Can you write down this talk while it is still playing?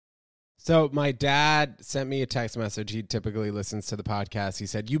So my dad sent me a text message. He typically listens to the podcast. He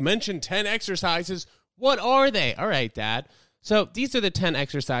said, you mentioned 10 exercises. What are they? All right, Dad. So these are the 10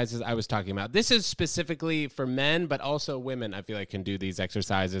 exercises I was talking about. This is specifically for men, but also women, I feel like, can do these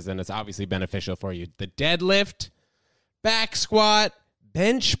exercises, and it's obviously beneficial for you. The deadlift, back squat,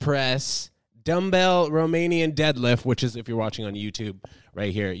 bench press, dumbbell Romanian deadlift, which is, if you're watching on YouTube,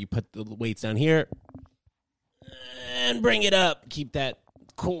 right here, you put the weights down here and bring it up. Keep that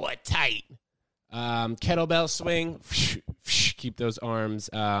core tight. Kettlebell swing, keep those arms,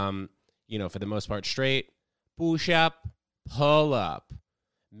 for the most part straight. Push up, pull up,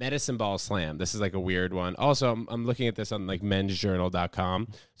 medicine ball slam. This is like a weird one. Also, I'm looking at this on like mensjournal.com.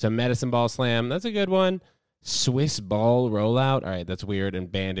 So medicine ball slam, that's a good one. Swiss ball rollout. All right, that's weird.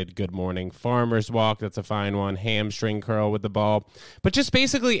 And banded good morning. Farmer's walk. That's a fine one. Hamstring curl with the ball. But just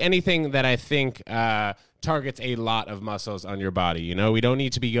basically anything that I think targets a lot of muscles on your body. You know, we don't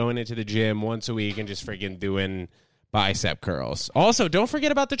need to be going into the gym once a week and just freaking doing bicep curls. Also, don't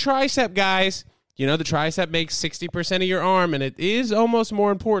forget about the tricep, guys. You know, the tricep makes 60% of your arm, and it is almost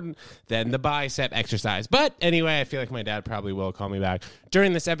more important than the bicep exercise. But anyway, I feel like my dad probably will call me back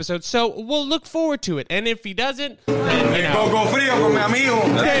during this episode, so we'll look forward to it. And if he doesn't, then,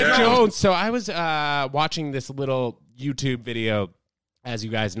 Ted Jones. So I was watching this little YouTube video. As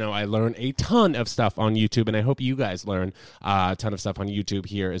you guys know, I learn a ton of stuff on YouTube, and I hope you guys learn a ton of stuff on YouTube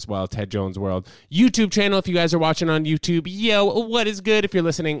here as well. Ted Jones World YouTube channel. If you guys are watching on YouTube, yo, what is good? If you're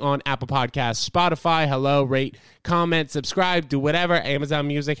listening on Apple Podcasts, Spotify, hello, rate, comment, subscribe, do whatever. Amazon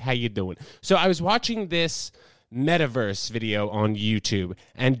Music, how you doing? So I was watching this metaverse video on YouTube,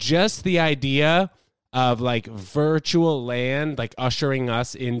 and just the idea of like virtual land, like ushering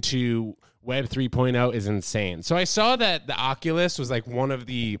us into Web 3.0 is insane. So I saw that the Oculus was like one of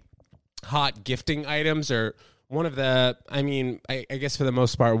the hot gifting items, or one of the, I guess for the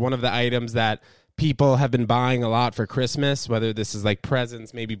most part, one of the items that people have been buying a lot for Christmas, whether this is like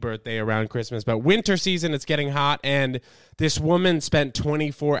presents, maybe birthday around Christmas, but winter season, it's getting hot. And this woman spent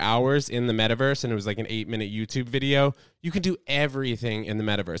 24 hours in the metaverse, and it was like an 8-minute YouTube video. You can do everything in the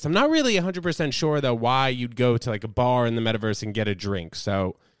metaverse. I'm not really 100% sure though why you'd go to like a bar in the metaverse and get a drink.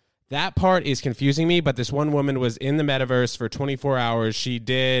 So that part is confusing me, but this one woman was in the metaverse for 24 hours. She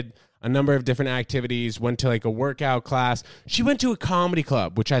did a number of different activities, went to like a workout class. She went to a comedy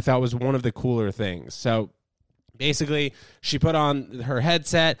club, which I thought was one of the cooler things. So basically, she put on her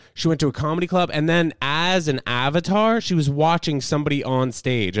headset, she went to a comedy club, and then as an avatar, she was watching somebody on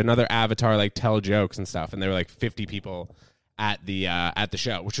stage, another avatar, like tell jokes and stuff, and there were like 50 people at the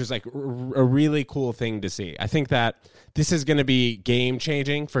show, which was like a really cool thing to see. I think that this is going to be game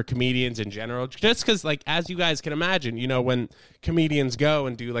changing for comedians in general, just because, like, as you guys can imagine, you know, when comedians go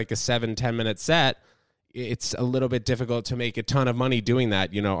and do like a 7-10 minute set, it's a little bit difficult to make a ton of money doing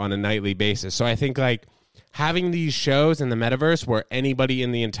that, you know, on a nightly basis. So I think like having these shows in the metaverse where anybody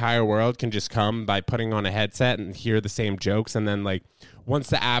in the entire world can just come by putting on a headset and hear the same jokes, and then like once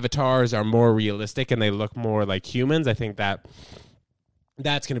the avatars are more realistic and they look more like humans, I think that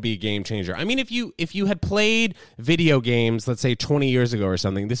that's going to be a game changer. I mean, if you had played video games, let's say 20 years ago or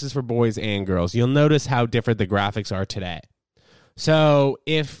something, this is for boys and girls, you'll notice how different the graphics are today. So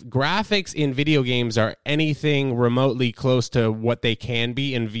if graphics in video games are anything remotely close to what they can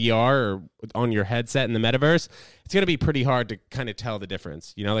be in VR or on your headset in the metaverse, it's going to be pretty hard to kind of tell the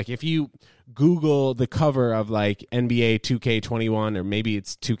difference. You know, like if you Google the cover of like NBA 2K21, or maybe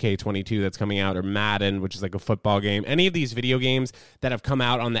it's 2K22 that's coming out, or Madden, which is like a football game, any of these video games that have come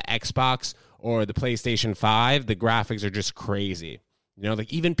out on the Xbox or the PlayStation 5, the graphics are just crazy. You know,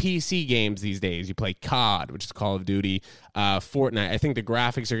 like even PC games these days, you play COD, which is Call of Duty, Fortnite. I think the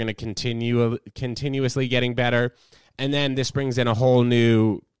graphics are going to continuously getting better. And then this brings in a whole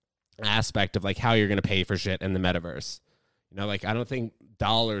new aspect of like how you're going to pay for shit in the metaverse. You know, like I don't think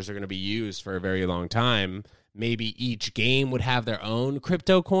dollars are going to be used for a very long time. Maybe each game would have their own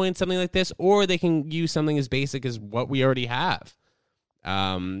crypto coin, something like this, or they can use something as basic as what we already have.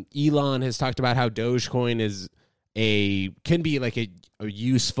 Elon has talked about how Dogecoin can be like a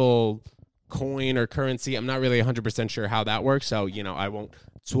useful coin or currency. I'm not really 100% sure how that works, so you know I won't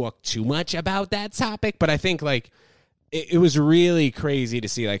talk too much about that topic. But I think like it was really crazy to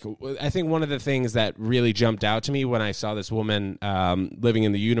see. Like I think one of the things that really jumped out to me when I saw this woman living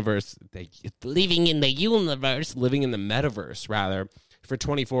in the metaverse rather for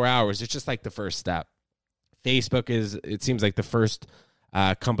 24 hours. It's just like the first step. Facebook it seems like the first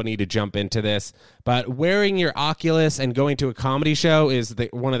company to jump into this, but wearing your Oculus and going to a comedy show is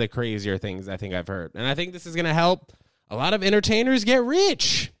one of the crazier things I think I've heard, and I think this is going to help a lot of entertainers get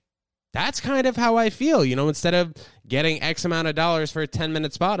rich. that's kind of how I feel. Instead of getting X amount of dollars for a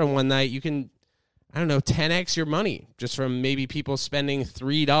 10-minute spot on one night, you can, 10X your money just from maybe people spending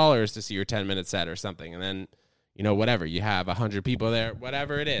 $3 to see your 10-minute set or something. And then, whatever, you have 100 people there,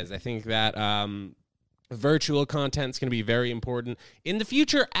 whatever it is. I think that virtual content is going to be very important in the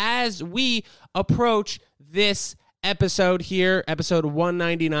future as we approach this episode here, episode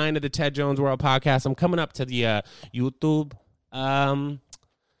 199 of the Ted Jones World Podcast. I'm coming up to the YouTube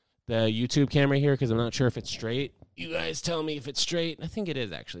camera here because I'm not sure if it's straight. You guys tell me if it's straight. I think it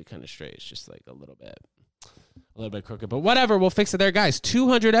is actually kind of straight. It's just like a little bit crooked, but whatever. We'll fix it there, guys.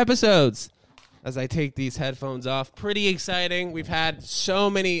 200 episodes as I take these headphones off. Pretty exciting. We've had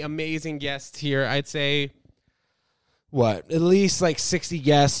so many amazing guests here. I'd say, at least like 60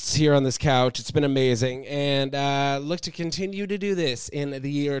 guests here on this couch. It's been amazing. And look to continue to do this in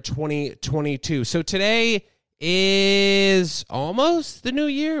the year 2022. So today is almost the new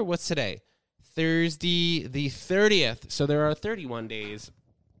year. What's today? Thursday the 30th. So there are 31 days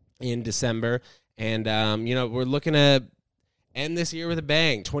in December. And, we're looking to end this year with a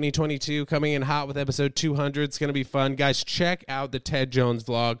bang. 2022 coming in hot with episode 200. It's going to be fun. Guys, check out the Ted Jones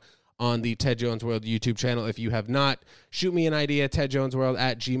vlog on the Ted Jones World YouTube channel. If you have not, shoot me an idea,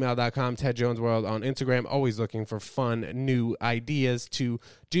 tedjonesworld@gmail.com, Ted Jones World on Instagram. Always looking for fun, new ideas to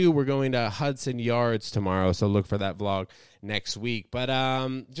do. We're going to Hudson Yards tomorrow, so look for that vlog next week. But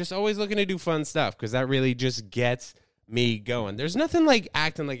just always looking to do fun stuff because that really just gets me going. There's nothing like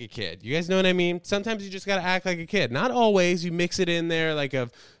acting like a kid. You guys know what I mean? Sometimes you just got to act like a kid. Not always. You mix it in there like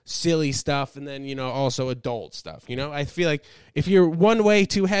of silly stuff and then, also adult stuff. I feel like if you're one way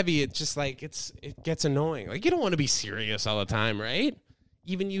too heavy, it's just like it gets annoying. Like you don't want to be serious all the time, right?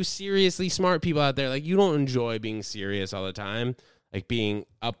 Even you seriously smart people out there, like you don't enjoy being serious all the time, like being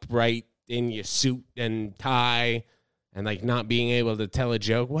upright in your suit and tie and like not being able to tell a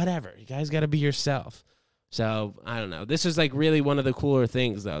joke, whatever. You guys got to be yourself. So, I don't know. This is like really one of the cooler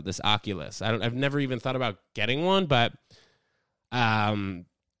things, though, this Oculus. I've never even thought about getting one, but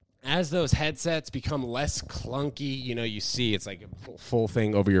as those headsets become less clunky, you see it's like a full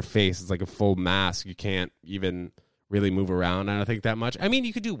thing over your face. It's like a full mask. You can't even really move around, I don't think, that much. I mean,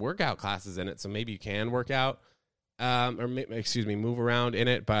 you could do workout classes in it, so maybe you can work out, move around in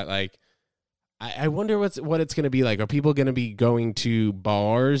it, but like, I wonder what it's going to be like. Are people going to be going to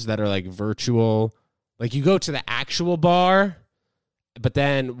bars that are like virtual? Like you go to the actual bar, but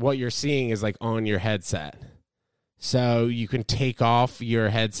then what you're seeing is like on your headset. So you can take off your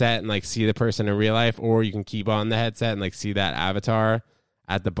headset and like see the person in real life, or you can keep on the headset and like see that avatar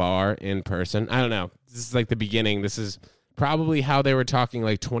at the bar in person. I don't know. This is like the beginning. This is probably how they were talking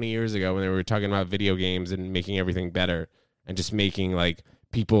like 20 years ago when they were talking about video games and making everything better and just making like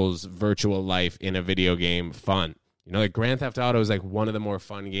people's virtual life in a video game fun. Like Grand Theft Auto is like one of the more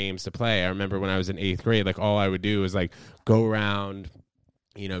fun games to play. I remember when I was in 8th grade, like all I would do is like go around,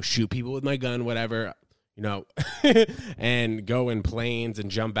 shoot people with my gun, whatever, and go in planes and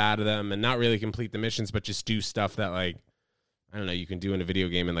jump out of them and not really complete the missions, but just do stuff that like, I don't know, you can do in a video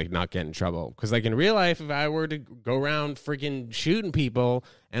game and like not get in trouble. Because like in real life, if I were to go around freaking shooting people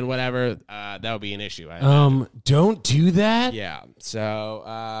and whatever, that would be an issue. Don't do that. Yeah. So,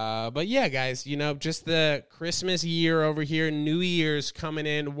 but yeah, guys, just the Christmas year over here, New Year's coming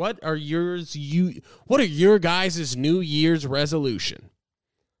in. What are your guys' New Year's resolution?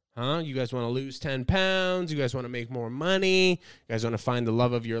 Huh? You guys want to lose 10 pounds? You guys want to make more money? You guys want to find the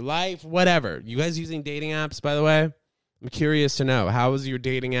love of your life? Whatever. You guys using dating apps, by the way? I'm curious to know, how has your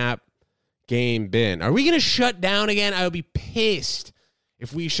dating app game been? Are we going to shut down again? I would be pissed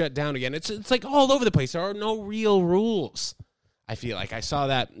if we shut down again. It's like all over the place. There are no real rules. I feel like I saw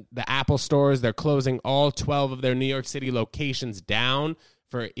that the Apple stores, they're closing all 12 of their New York City locations down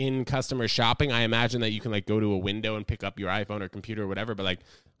for in-customer shopping. I imagine that you can like go to a window and pick up your iPhone or computer or whatever, but like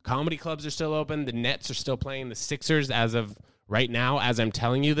comedy clubs are still open. The Nets are still playing the Sixers as of right now, as I'm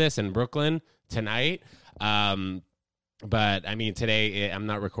telling you this, in Brooklyn tonight. But, I mean, today, I'm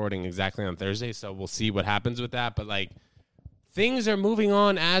not recording exactly on Thursday, so we'll see what happens with that. But, like, things are moving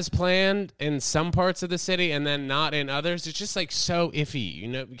on as planned in some parts of the city and then not in others. It's just, like, so iffy.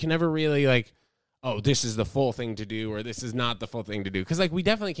 You can never really, like, oh, this is the full thing to do or this is not the full thing to do. Because, like, we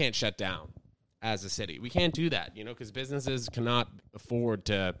definitely can't shut down as a city. We can't do that, because businesses cannot afford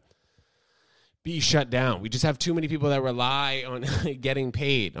to be shut down. We just have too many people that rely on getting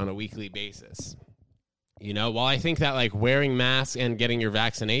paid on a weekly basis. While I think that like wearing masks and getting your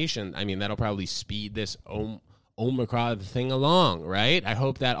vaccination, I mean, that'll probably speed this Omicron thing along, right? I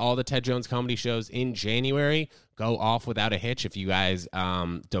hope that all the Ted Jones comedy shows in January go off without a hitch. If you guys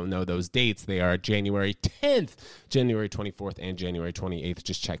don't know those dates, they are January 10th, January 24th, and January 28th.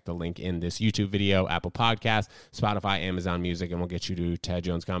 Just check the link in this YouTube video, Apple Podcasts, Spotify, Amazon Music, and we'll get you to Ted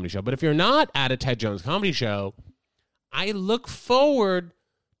Jones Comedy Show. But if you're not at a Ted Jones Comedy Show, I look forward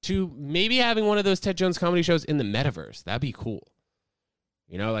to maybe having one of those Ted Jones Comedy Shows in the metaverse. That'd be cool.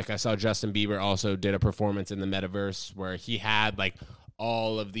 You know, like I saw Justin Bieber also did a performance in the metaverse where he had like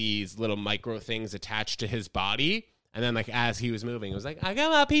all of these little micro things attached to his body. And then like as he was moving, it was like, I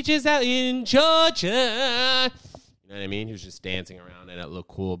got my peaches out in Georgia. You know what I mean? He was just dancing around and it looked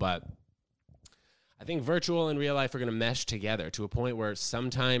cool. But I think virtual and real life are going to mesh together to a point where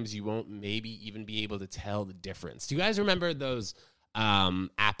sometimes you won't maybe even be able to tell the difference. Do you guys remember those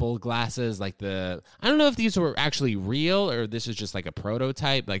Apple glasses, like I don't know if these were actually real or this is just like a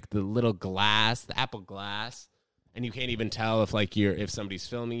prototype, like the little glass, the Apple glass, and you can't even tell if like if somebody's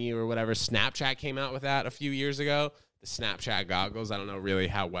filming you or whatever. Snapchat came out with that a few years ago, the Snapchat goggles. I don't know really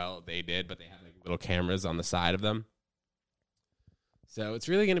how well they did, but they have like little cameras on the side of them. So it's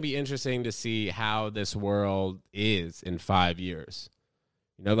really going to be interesting to see how this world is in 5 years.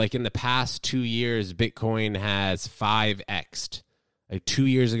 You know, like in the past 2 years, Bitcoin has 5x'd. Like 2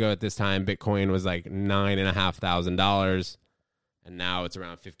 years ago at this time, Bitcoin was like $9,500, and now it's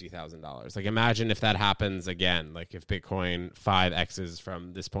around $50,000. Like imagine if that happens again, like if Bitcoin 5x's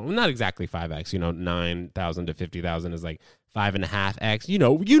from this point, well, not exactly 5x, 9,000 to 50,000 is like 5.5x. You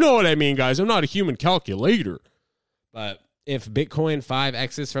know what I mean, guys. I'm not a human calculator. But if Bitcoin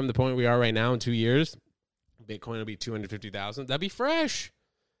 5x's from the point we are right now in 2 years, Bitcoin will be 250,000. That'd be fresh.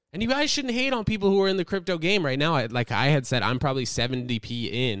 And you guys shouldn't hate on people who are in the crypto game right now. Like I had said, I'm probably 70p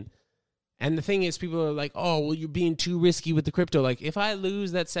in. And the thing is, people are like, oh, well, you're being too risky with the crypto. Like, if I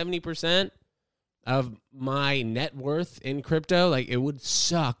lose that 70% of my net worth in crypto, like, it would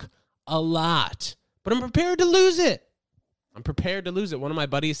suck a lot. But I'm prepared to lose it. One of my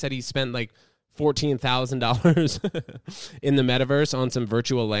buddies said he spent, like, $14,000 in the metaverse on some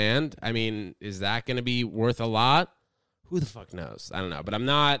virtual land. I mean, is that going to be worth a lot? Who the fuck knows? I don't know. But I'm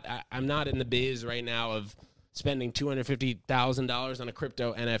not in the biz right now of spending $250,000 on a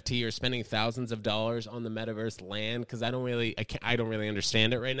crypto NFT or spending thousands of dollars on the metaverse land because I don't really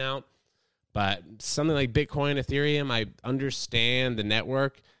understand it right now. But something like Bitcoin, Ethereum, I understand the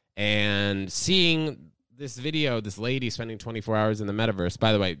network, and seeing this video, this lady spending 24 hours in the metaverse.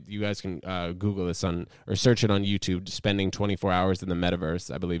 By the way, you guys can Google this or search it on YouTube. Spending 24 hours in the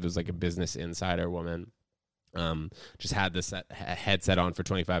metaverse. I believe it was like a Business Insider woman. Just had this headset on for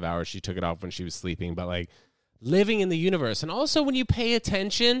 25 hours. She took it off when she was sleeping, but like living in the universe. And also when you pay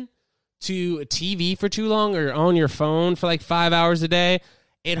attention to TV for too long or on your phone for like 5 hours a day,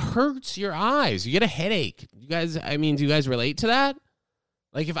 it hurts your eyes. You get a headache. Do you guys relate to that?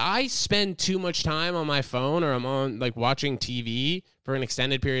 Like if I spend too much time on my phone or I'm on like watching TV for an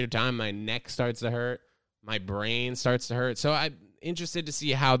extended period of time, my neck starts to hurt. My brain starts to hurt. So I'm interested to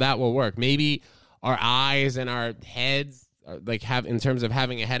see how that will work. Maybe our eyes and our heads, like in terms of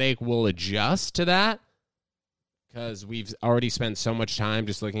having a headache, will adjust to that because we've already spent so much time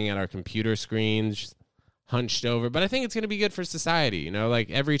just looking at our computer screens, hunched over. But I think it's going to be good for society. Like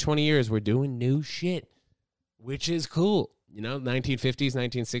every 20 years, we're doing new shit, which is cool. 1950s,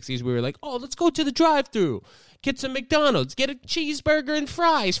 1960s, we were like, oh, let's go to the drive-thru, get some McDonald's, get a cheeseburger and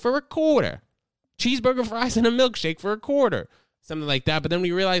fries for $0.25. Cheeseburger, fries, and a milkshake for $0.25. Something like that. But then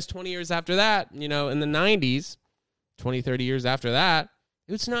we realized 20 years after that, in the 90s, 20, 30 years after that,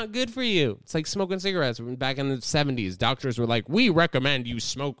 it's not good for you. It's like smoking cigarettes. Back in the 70s, doctors were like, we recommend you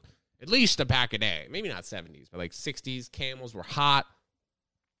smoke at least a pack a day. Maybe not 70s, but like 60s, Camels were hot.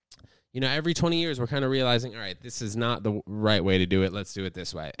 Every 20 years, we're kind of realizing, all right, this is not the right way to do it. Let's do it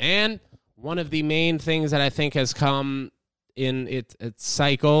this way. And one of the main things that I think has come in its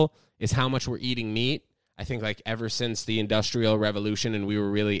cycle is how much we're eating meat. I think like ever since the Industrial Revolution and we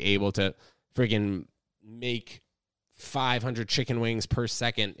were really able to friggin' make 500 chicken wings per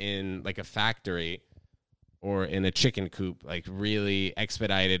second in like a factory or in a chicken coop, like really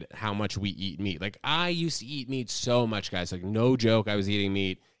expedited how much we eat meat. Like I used to eat meat so much, guys. Like no joke, I was eating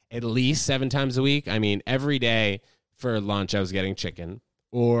meat at least 7 times a week. I mean, every day for lunch I was getting chicken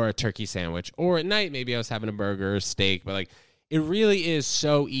or a turkey sandwich, or at night maybe I was having a burger or steak, but like it really is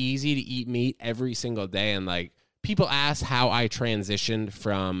so easy to eat meat every single day. And like people ask how I transitioned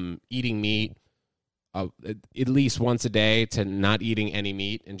from eating meat at least once a day to not eating any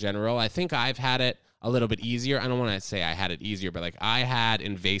meat in general. I think I've had it a little bit easier. I don't want to say I had it easier, but like I had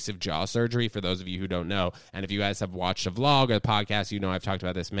invasive jaw surgery, for those of you who don't know. And if you guys have watched a vlog or the podcast, I've talked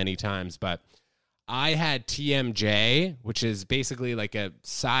about this many times, but I had TMJ, which is basically like a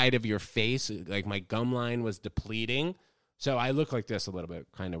side of your face. Like my gum line was depleting. So I look like this a little bit,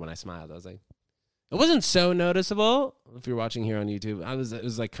 kind of when I smiled. I was like, it wasn't so noticeable. If you're watching here on YouTube, it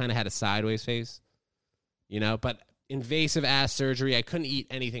was like kind of had a sideways face, but invasive ass surgery. I couldn't eat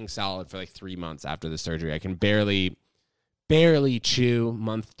anything solid for like 3 months after the surgery. I can barely chew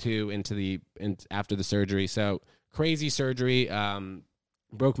month 2 after the surgery. So crazy surgery.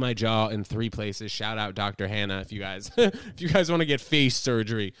 Broke my jaw in 3 places. Shout out Dr. Hannah. If you guys want to get face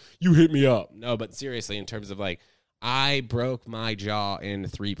surgery, you hit me up. No, but seriously, in terms of like, I broke my jaw in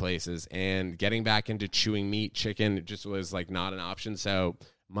 3 places, and getting back into chewing meat, chicken, just was like not an option. So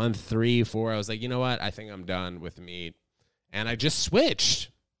month 3, 4, I was like, you know what? I think I'm done with meat. And I just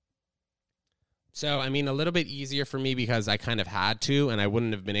switched. So, I mean, a little bit easier for me because I kind of had to, and I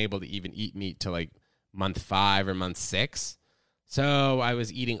wouldn't have been able to even eat meat till like month 5 or month 6. So I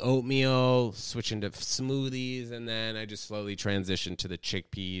was eating oatmeal, switching to smoothies, and then I just slowly transitioned to the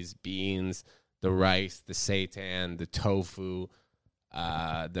chickpeas, beans, the rice, the seitan, the tofu,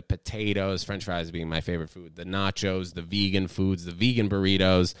 the potatoes, French fries being my favorite food, the nachos, the vegan foods, the vegan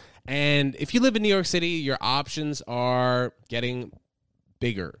burritos. And if you live in New York City, your options are getting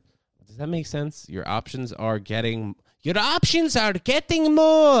bigger. Does that make sense? Your options are getting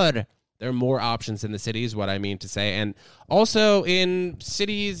more. There are more options in the city is what I mean to say. And also in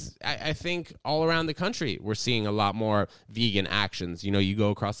cities, I think all around the country, we're seeing a lot more vegan actions. You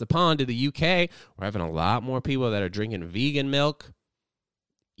go across the pond to the UK, we're having a lot more people that are drinking vegan milk,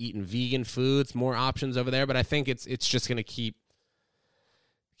 eating vegan foods, more options over there. But I think it's just going to keep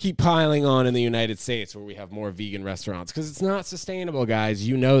piling on in the United States where we have more vegan restaurants because it's not sustainable, guys.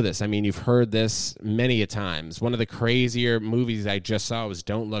 You know this. I mean, you've heard this many a times. One of the crazier movies I just saw was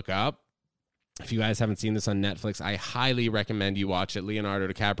Don't Look Up. If you guys haven't seen this on Netflix, I highly recommend you watch it. Leonardo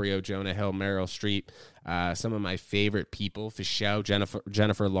DiCaprio, Jonah Hill, Meryl Streep, some of my favorite people for show,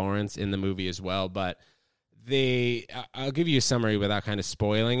 Jennifer Lawrence in the movie as well. But I'll give you a summary without kind of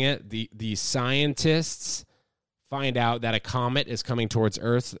spoiling it. The scientists find out that a comet is coming towards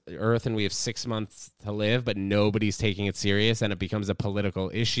Earth, and we have 6 months to live, but nobody's taking it serious, and it becomes a political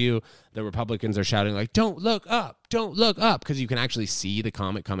issue. The Republicans are shouting, like, don't look up, because you can actually see the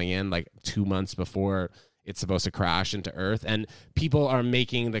comet coming in, like, 2 months before it's supposed to crash into Earth, and people are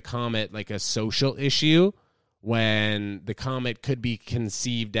making the comet, like, a social issue when the comet could be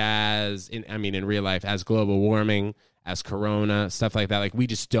conceived as, in real life, as global warming, as corona, stuff like that. Like, we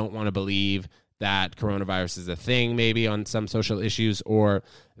just don't want to believe that coronavirus is a thing maybe on some social issues, or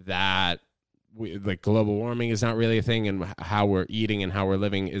that global warming is not really a thing, and how we're eating and how we're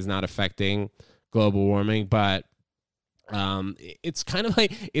living is not affecting global warming. But it's kind of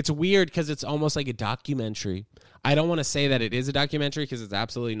like, it's weird because it's almost like a documentary. I don't want to say that it is a documentary because it's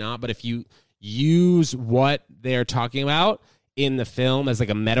absolutely not, but if you use what they're talking about in the film as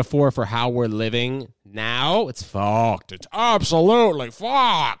like a metaphor for how we're living now, it's fucked. It's absolutely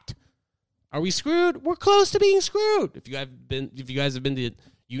fucked. Are we screwed? We're close to being screwed. If you guys have been to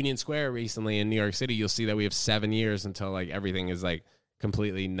Union Square recently in New York City, you'll see that we have 7 years until like everything is like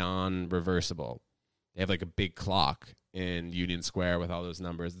completely non-reversible. They have like a big clock in Union Square with all those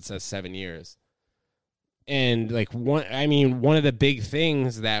numbers. It says 7 years. And like one of the big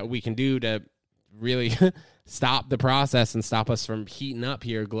things that we can do to really stop the process and stop us from heating up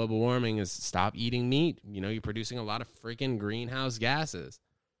here, global warming, is stop eating meat. You're producing a lot of freaking greenhouse gases.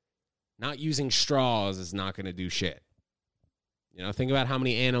 Not using straws is not going to do shit. Think about how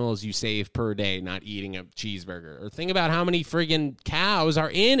many animals you save per day not eating a cheeseburger. Or think about how many friggin' cows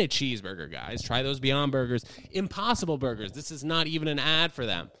are in a cheeseburger, guys. Try those Beyond Burgers. Impossible Burgers. This is not even an ad for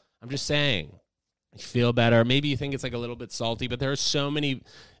them. I'm just saying. You feel better. Maybe you think it's like a little bit salty, but there are so many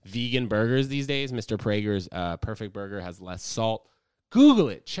vegan burgers these days. Mr. Prager's Perfect Burger has less salt. Google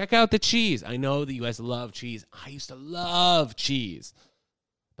it. Check out the cheese. I know that you guys love cheese. I used to love cheese.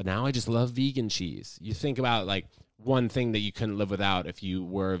 But now I just love vegan cheese. You think about like one thing that you couldn't live without if you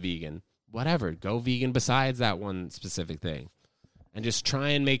were a vegan. Whatever, go vegan besides that one specific thing. And just try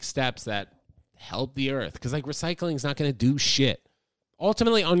and make steps that help the earth. Because like recycling is not going to do shit.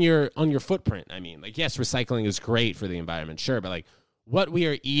 Ultimately on your footprint, yes, recycling is great for the environment, sure. But like what we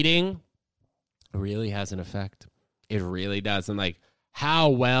are eating really has an effect. It really does. And like, how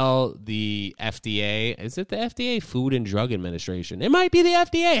well the FDA, is it the FDA, Food and Drug Administration? It might be the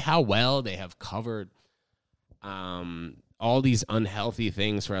FDA. How well they have covered all these unhealthy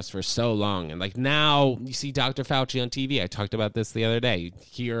things for us for so long. And like now you see Dr. Fauci on TV. I talked about this the other day. You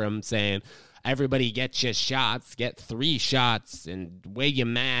hear him saying, everybody get your shots, get 3 shots, and wear your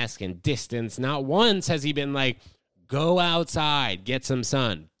mask and distance. Not once has he been like, Go outside, get some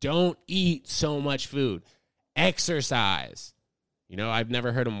sun. Don't eat so much food. Exercise. You know, I've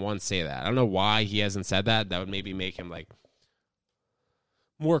never heard him once say that. I don't know why he hasn't said that. That would maybe make him like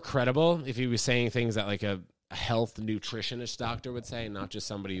more credible if he was saying things that like a health nutritionist doctor would say, not just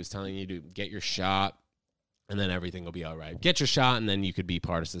somebody who's telling you to get your shot and then everything will be all right. Get your shot and then you could be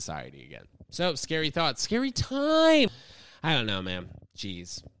part of society again. So, scary thoughts. Scary time. I don't know, man.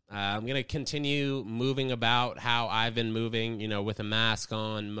 Jeez. I'm going to continue moving about how I've been moving, you know, with a mask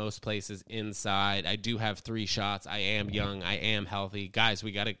on, most places inside. I do have 3 shots. I am young. I am healthy. Guys,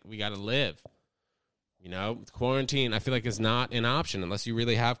 we got to live. You know, quarantine, I feel like, is not an option unless you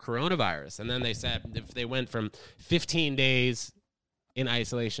really have coronavirus. And then they said if they went from 15 days in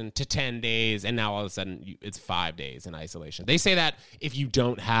isolation to 10 days, and now all of a sudden it's 5 days in isolation. They say that if you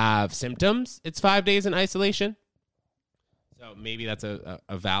don't have symptoms, it's 5 days in isolation. So maybe that's a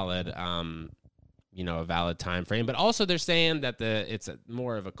valid, a valid time frame. But also they're saying that it's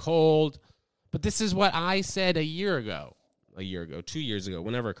more of a cold. But this is what I said a year ago, 2 years ago,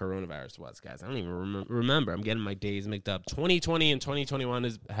 whenever coronavirus was, guys. I don't even remember. I'm getting my days mixed up. 2020 and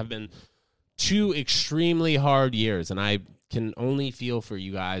 2021 have been 2 extremely hard years, and I can only feel for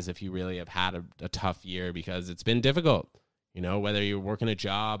you guys if you really have had a tough year, because it's been difficult. You know, whether you're working a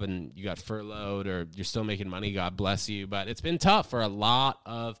job and you got furloughed or you're still making money, God bless you. But it's been tough for a lot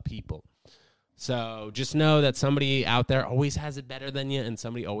of people. So just know that somebody out there always has it better than you and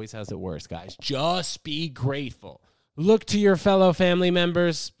somebody always has it worse, guys. Just be grateful. Look to your fellow family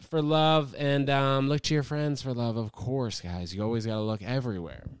members for love, and look to your friends for love, of course, guys. You always got to look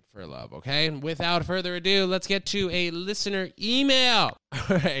everywhere for love, okay? And without further ado, let's get to a listener email.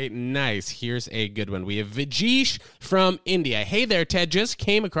 All right, nice. Here's a good one. We have Vajeesh from India. Hey there, Ted. Just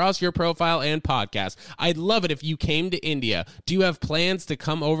came across your profile and podcast. I'd love it if you came to India. Do you have plans to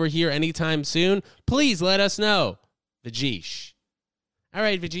come over here anytime soon? Please let us know. Vajeesh. All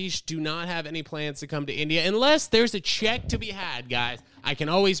right, Vajeesh, do not have any plans to come to India unless there's a check to be had, guys. I can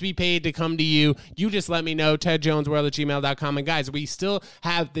always be paid to come to you. You just let me know, tedjonesworld@gmail.com. And, guys, we still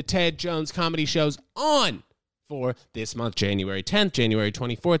have the Ted Jones comedy shows on for this month, January 10th, January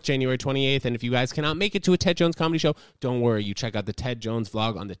 24th, January 28th. And if you guys cannot make it to a Ted Jones comedy show, don't worry. You check out the Ted Jones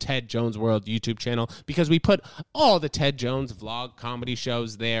vlog on the Ted Jones World YouTube channel, because we put all the Ted Jones vlog comedy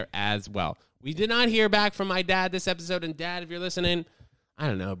shows there as well. We did not hear back from my dad this episode. And, Dad, if you're listening, I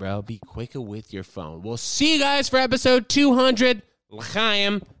don't know, bro. Be quicker with your phone. We'll see you guys for episode 200.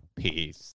 L'chaim. Peace.